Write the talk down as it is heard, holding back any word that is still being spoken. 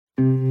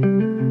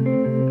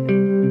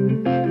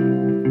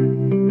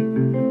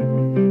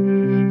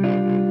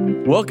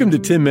Welcome to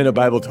 10-Minute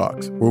Bible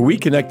Talks, where we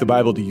connect the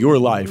Bible to your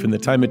life and the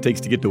time it takes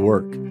to get to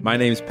work. My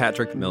name's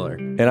Patrick Miller.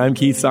 And I'm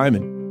Keith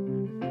Simon.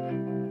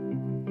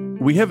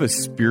 We have a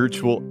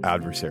spiritual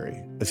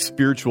adversary, a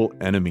spiritual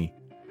enemy.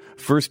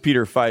 1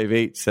 Peter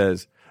 5:8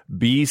 says,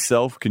 be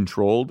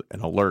self-controlled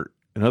and alert.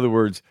 In other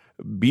words,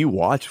 be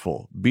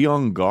watchful, be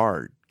on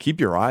guard,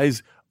 keep your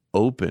eyes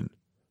open.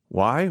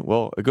 Why?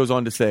 Well, it goes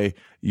on to say,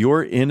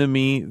 your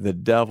enemy, the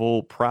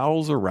devil,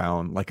 prowls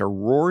around like a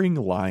roaring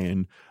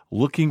lion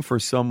looking for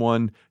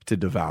someone to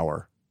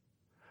devour.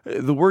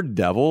 The word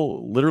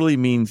devil literally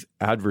means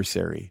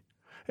adversary.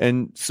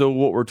 And so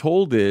what we're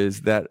told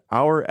is that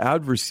our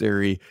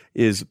adversary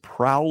is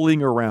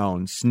prowling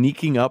around,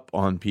 sneaking up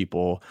on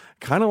people,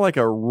 kind of like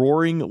a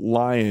roaring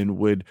lion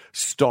would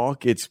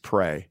stalk its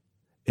prey.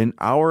 And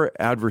our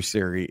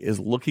adversary is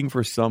looking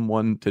for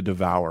someone to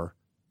devour.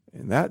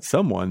 And that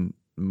someone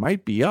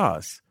might be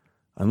us,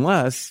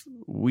 unless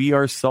we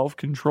are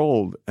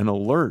self-controlled and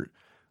alert,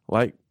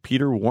 like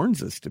Peter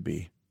warns us to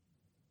be.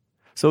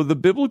 So the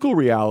biblical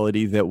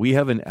reality that we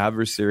have an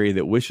adversary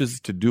that wishes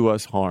to do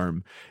us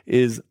harm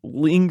is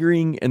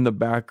lingering in the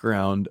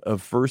background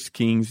of 1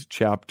 Kings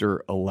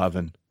chapter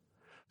 11.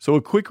 So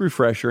a quick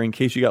refresher in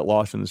case you got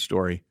lost in the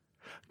story.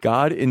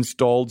 God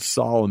installed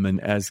Solomon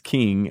as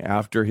king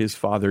after his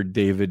father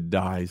David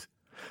dies.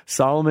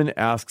 Solomon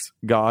asks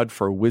God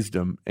for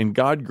wisdom, and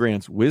God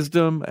grants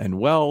wisdom and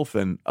wealth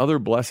and other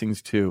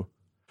blessings too.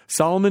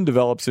 Solomon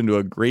develops into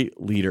a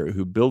great leader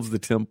who builds the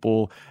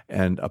temple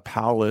and a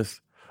palace,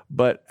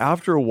 but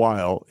after a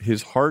while,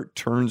 his heart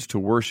turns to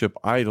worship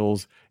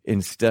idols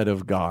instead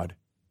of God.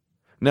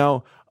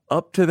 Now,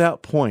 up to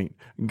that point,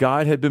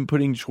 God had been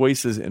putting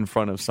choices in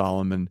front of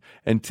Solomon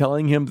and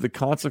telling him the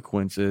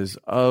consequences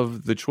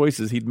of the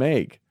choices he'd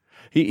make.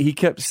 He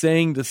kept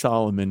saying to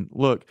Solomon,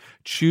 look,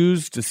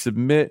 choose to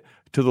submit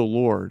to the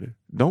Lord.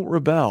 Don't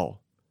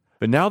rebel.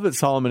 But now that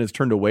Solomon has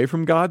turned away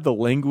from God, the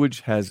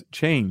language has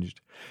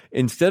changed.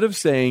 Instead of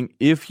saying,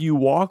 if you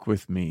walk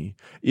with me,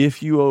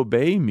 if you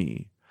obey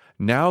me,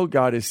 now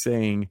God is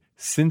saying,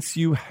 since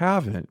you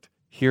haven't,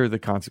 here are the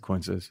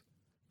consequences.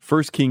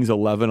 1 Kings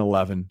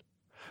 11:11.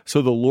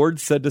 So the Lord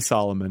said to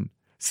Solomon,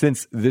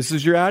 since this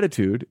is your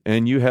attitude,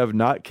 and you have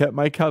not kept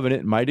my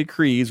covenant and my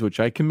decrees, which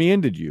I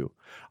commanded you,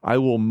 I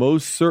will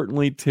most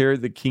certainly tear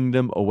the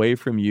kingdom away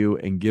from you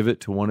and give it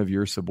to one of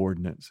your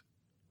subordinates.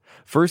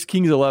 1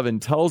 Kings 11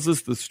 tells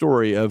us the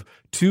story of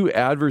two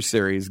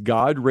adversaries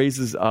God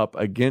raises up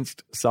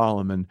against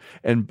Solomon,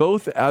 and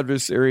both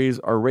adversaries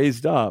are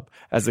raised up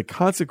as a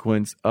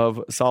consequence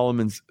of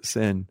Solomon's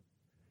sin.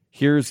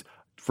 Here's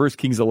 1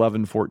 Kings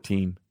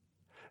 11:14.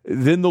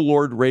 Then the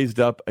Lord raised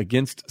up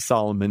against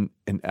Solomon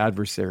an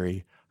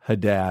adversary,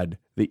 Hadad,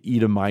 the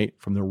Edomite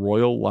from the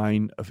royal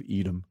line of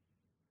Edom.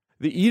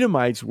 The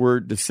Edomites were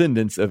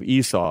descendants of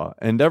Esau,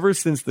 and ever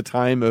since the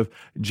time of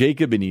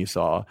Jacob and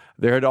Esau,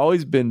 there had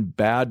always been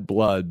bad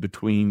blood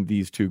between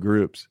these two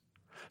groups.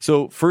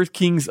 So 1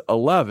 Kings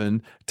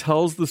 11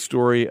 tells the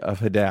story of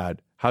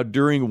Hadad, how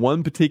during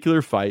one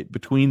particular fight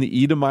between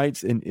the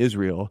Edomites and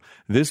Israel,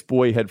 this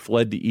boy had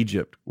fled to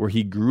Egypt, where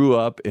he grew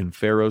up in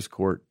Pharaoh's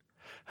court.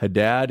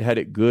 Hadad had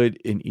it good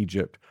in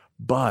Egypt,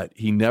 but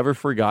he never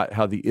forgot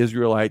how the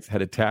Israelites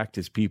had attacked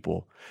his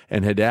people,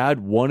 and Hadad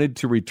wanted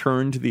to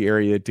return to the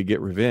area to get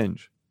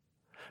revenge.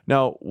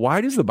 Now, why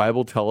does the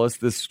Bible tell us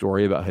this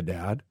story about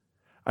Hadad?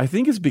 I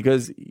think it's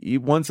because he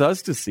wants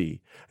us to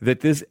see that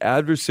this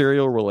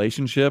adversarial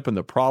relationship and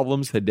the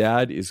problems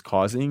Hadad is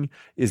causing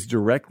is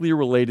directly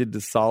related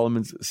to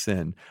Solomon's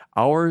sin.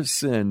 Our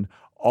sin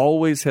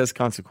always has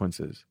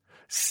consequences.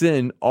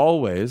 Sin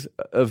always,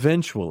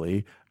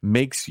 eventually,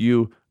 makes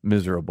you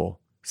miserable.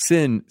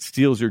 Sin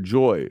steals your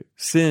joy.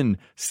 Sin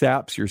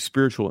saps your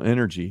spiritual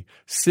energy.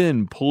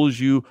 Sin pulls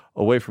you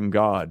away from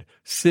God.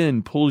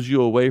 Sin pulls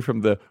you away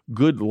from the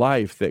good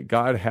life that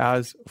God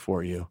has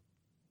for you.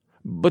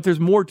 But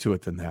there's more to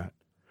it than that.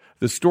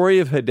 The story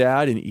of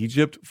Hadad in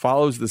Egypt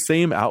follows the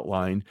same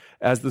outline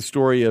as the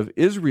story of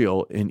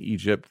Israel in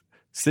Egypt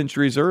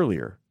centuries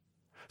earlier.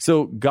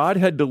 So God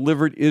had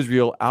delivered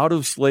Israel out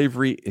of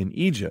slavery in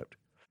Egypt,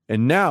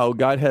 and now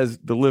God has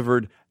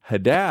delivered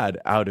Hadad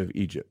out of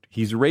Egypt.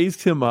 He's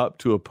raised him up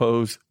to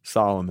oppose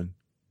Solomon.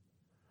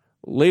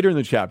 Later in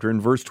the chapter, in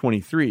verse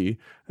 23,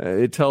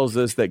 it tells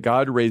us that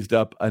God raised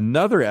up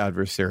another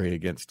adversary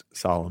against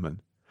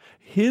Solomon.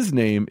 His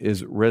name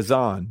is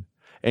Rezon,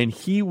 and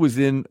he was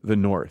in the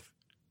north.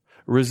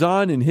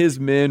 Rezon and his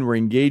men were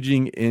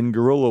engaging in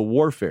guerrilla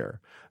warfare,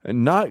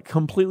 not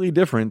completely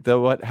different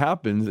than what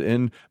happens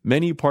in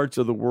many parts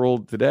of the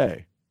world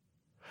today.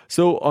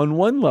 So on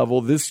one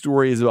level, this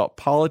story is about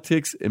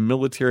politics and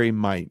military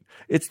might.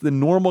 It's the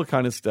normal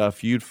kind of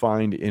stuff you'd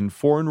find in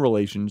foreign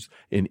relations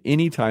in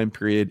any time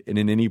period and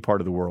in any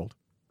part of the world.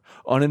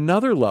 On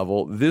another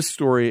level, this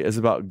story is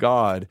about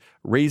God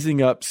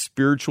raising up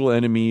spiritual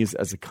enemies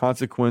as a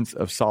consequence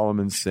of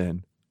Solomon's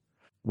sin.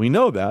 We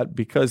know that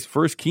because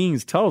 1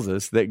 Kings tells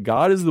us that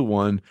God is the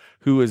one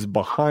who is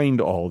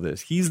behind all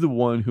this. He's the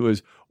one who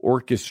is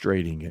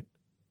orchestrating it.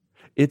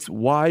 It's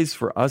wise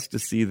for us to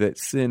see that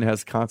sin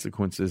has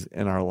consequences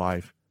in our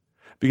life.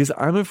 because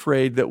I'm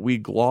afraid that we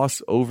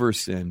gloss over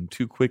sin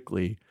too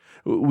quickly.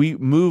 We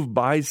move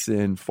by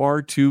sin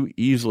far too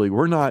easily.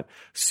 We're not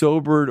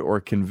sobered or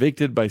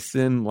convicted by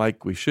sin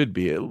like we should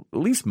be. At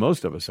least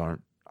most of us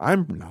aren't.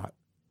 I'm not.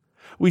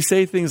 We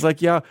say things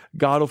like, yeah,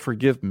 God will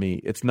forgive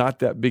me. It's not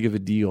that big of a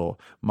deal.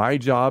 My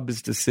job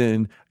is to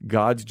sin.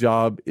 God's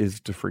job is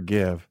to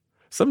forgive.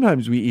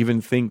 Sometimes we even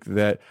think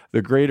that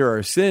the greater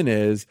our sin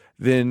is,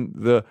 then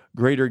the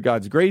greater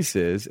God's grace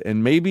is,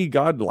 and maybe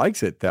God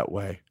likes it that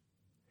way.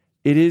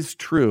 It is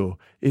true.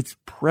 It's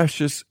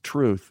precious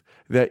truth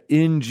that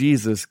in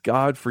Jesus,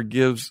 God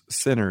forgives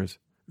sinners.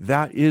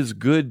 That is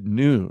good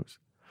news.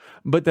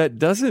 But that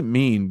doesn't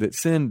mean that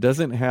sin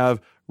doesn't have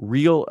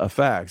real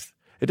effects.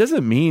 It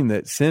doesn't mean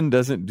that sin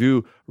doesn't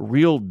do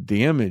real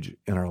damage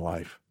in our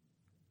life.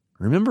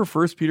 Remember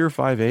 1 Peter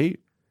 5:8?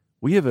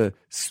 We have a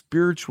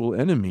spiritual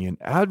enemy, an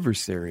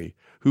adversary,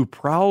 who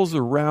prowls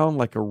around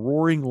like a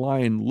roaring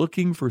lion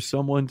looking for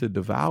someone to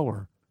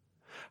devour.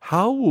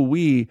 How will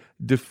we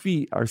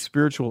defeat our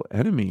spiritual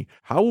enemy?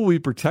 How will we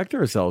protect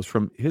ourselves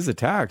from his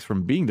attacks,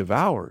 from being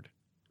devoured?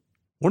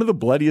 One of the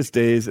bloodiest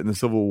days in the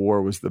Civil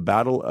War was the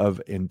Battle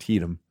of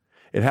Antietam.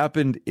 It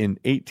happened in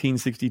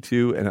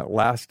 1862 and it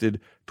lasted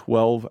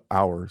 12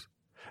 hours.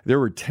 There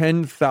were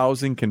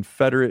 10,000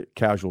 Confederate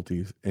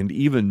casualties and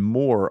even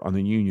more on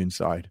the Union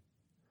side.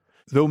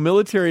 Though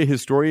military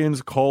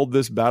historians called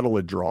this battle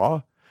a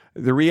draw,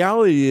 the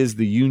reality is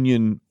the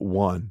Union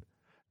won.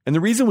 And the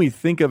reason we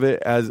think of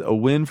it as a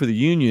win for the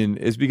Union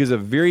is because a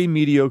very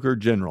mediocre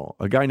general,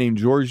 a guy named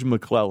George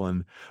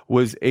McClellan,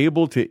 was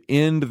able to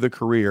end the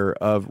career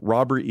of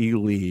Robert E.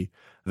 Lee,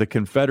 the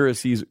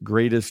Confederacy's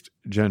greatest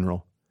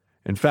general.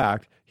 In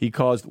fact, he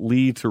caused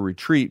Lee to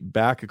retreat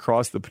back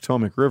across the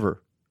Potomac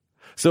River.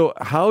 So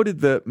how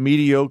did the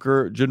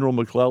mediocre General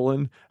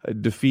McClellan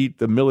defeat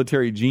the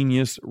military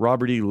genius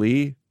Robert E.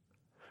 Lee?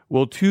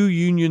 Well, 2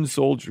 Union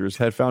soldiers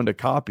had found a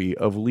copy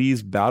of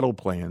Lee's battle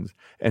plans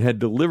and had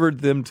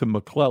delivered them to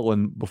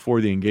McClellan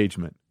before the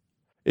engagement.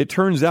 It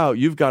turns out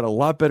you've got a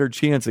lot better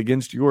chance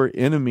against your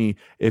enemy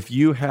if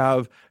you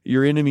have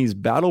your enemy's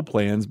battle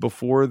plans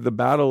before the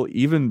battle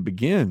even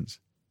begins.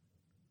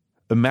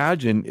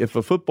 Imagine if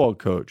a football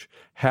coach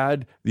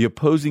had the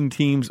opposing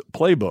team's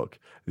playbook,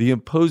 the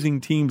opposing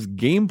team's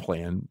game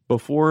plan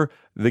before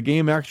the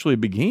game actually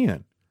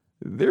began.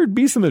 There'd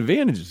be some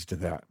advantages to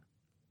that.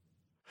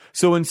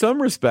 So in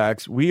some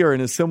respects, we are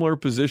in a similar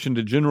position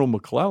to General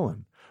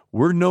McClellan.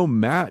 We're no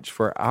match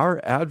for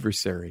our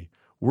adversary.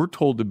 We're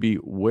told to be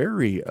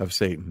wary of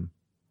Satan.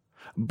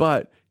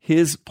 But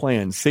his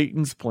plans,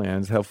 Satan's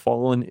plans, have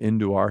fallen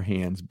into our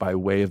hands by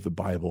way of the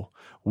Bible.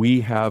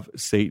 We have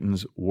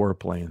Satan's war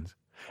plans.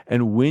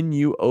 And when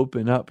you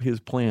open up his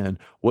plan,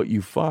 what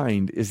you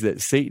find is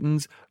that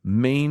Satan's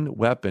main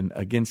weapon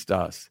against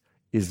us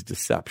is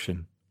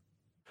deception.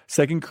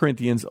 2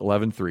 Corinthians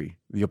 11:3,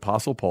 the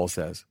Apostle Paul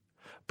says,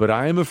 "But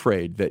I am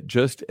afraid that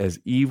just as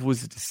Eve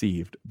was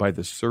deceived by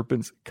the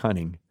serpent's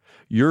cunning,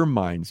 your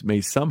minds may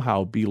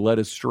somehow be led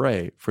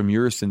astray from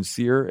your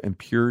sincere and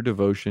pure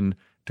devotion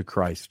to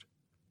Christ."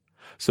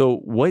 So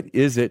what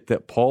is it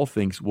that Paul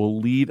thinks will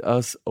lead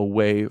us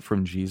away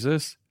from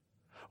Jesus?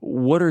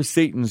 What are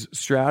Satan's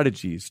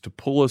strategies to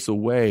pull us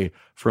away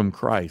from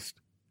Christ?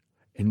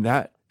 And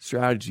that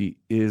strategy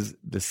is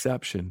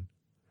deception.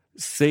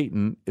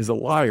 Satan is a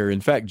liar. In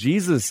fact,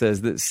 Jesus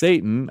says that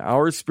Satan,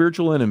 our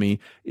spiritual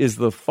enemy, is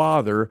the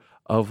father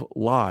of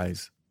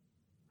lies.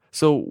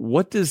 So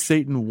what does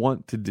Satan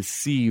want to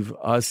deceive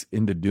us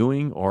into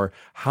doing? Or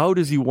how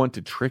does he want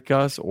to trick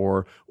us?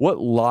 Or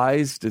what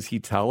lies does he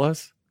tell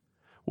us?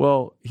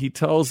 Well, he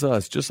tells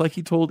us, just like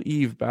he told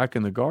Eve back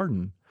in the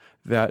garden,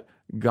 that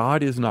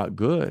God is not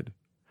good,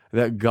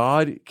 that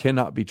God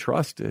cannot be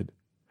trusted,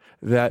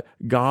 that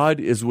God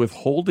is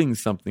withholding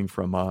something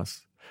from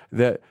us,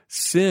 that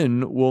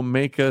sin will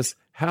make us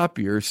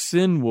happier,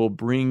 sin will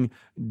bring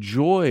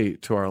joy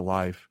to our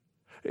life.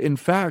 In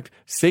fact,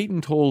 Satan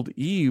told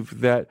Eve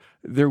that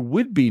there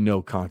would be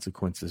no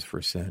consequences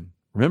for sin.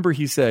 Remember,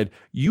 he said,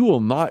 "You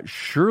will not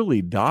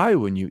surely die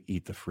when you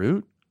eat the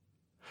fruit."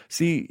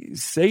 See,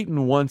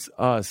 Satan wants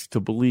us to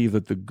believe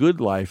that the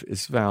good life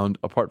is found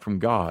apart from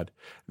God.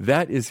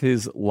 That is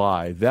his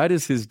lie. That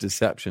is his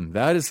deception.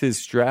 That is his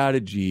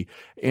strategy.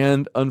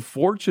 And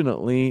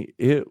unfortunately,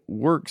 it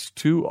works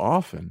too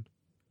often.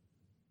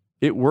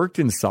 It worked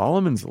in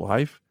Solomon's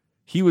life.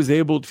 He was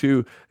able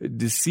to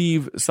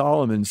deceive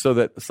Solomon so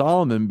that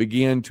Solomon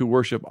began to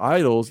worship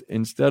idols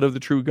instead of the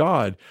true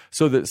God,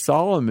 so that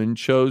Solomon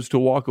chose to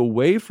walk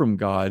away from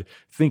God,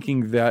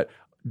 thinking that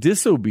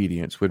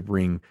disobedience would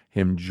bring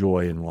him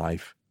joy in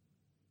life.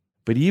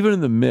 But even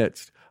in the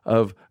midst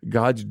of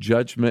God's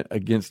judgment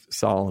against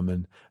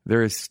Solomon,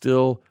 there is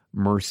still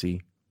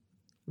mercy.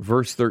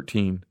 Verse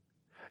 13,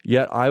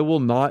 "Yet I will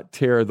not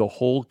tear the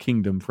whole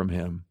kingdom from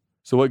him."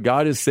 So what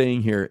God is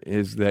saying here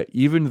is that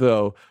even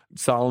though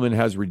Solomon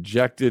has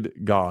rejected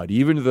God,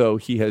 even though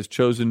he has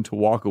chosen to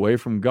walk away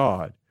from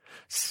God,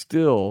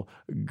 still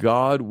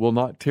God will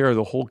not tear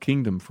the whole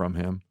kingdom from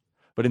him.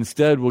 but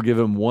instead will give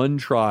him one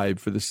tribe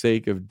for the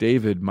sake of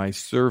David, my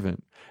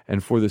servant,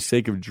 and for the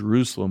sake of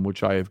Jerusalem,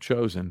 which I have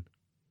chosen.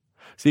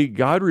 See,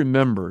 God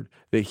remembered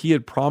that he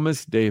had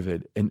promised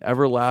David an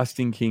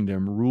everlasting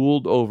kingdom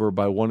ruled over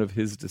by one of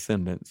his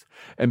descendants.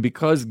 And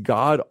because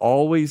God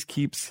always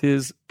keeps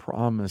his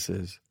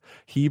promises,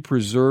 he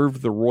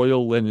preserved the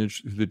royal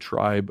lineage through the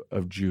tribe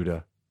of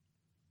Judah.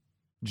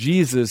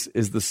 Jesus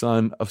is the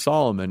son of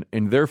Solomon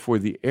and therefore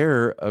the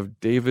heir of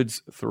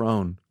David's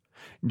throne.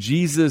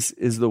 Jesus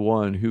is the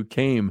one who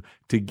came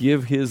to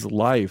give his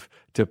life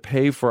to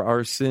pay for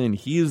our sin.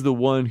 He is the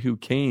one who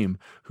came,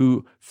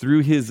 who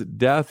through his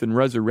death and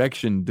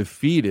resurrection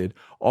defeated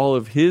all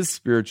of his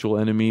spiritual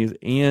enemies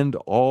and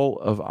all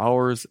of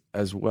ours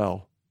as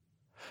well.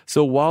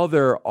 So while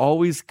there are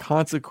always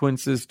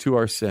consequences to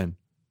our sin,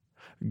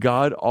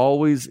 God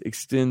always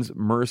extends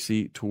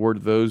mercy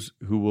toward those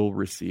who will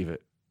receive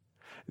it.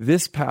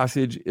 This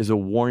passage is a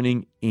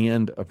warning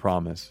and a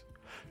promise.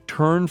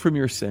 Turn from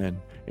your sin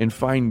and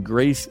find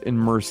grace and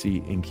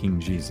mercy in King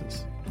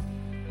Jesus.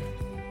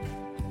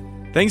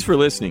 Thanks for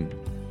listening.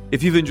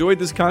 If you've enjoyed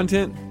this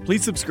content,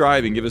 please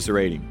subscribe and give us a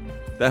rating.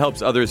 That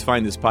helps others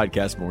find this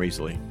podcast more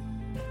easily.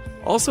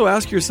 Also,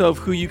 ask yourself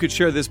who you could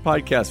share this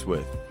podcast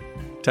with.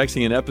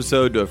 Texting an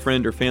episode to a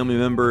friend or family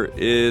member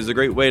is a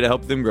great way to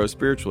help them grow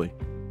spiritually.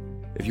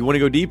 If you want to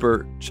go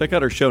deeper, check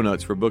out our show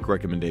notes for book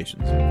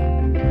recommendations.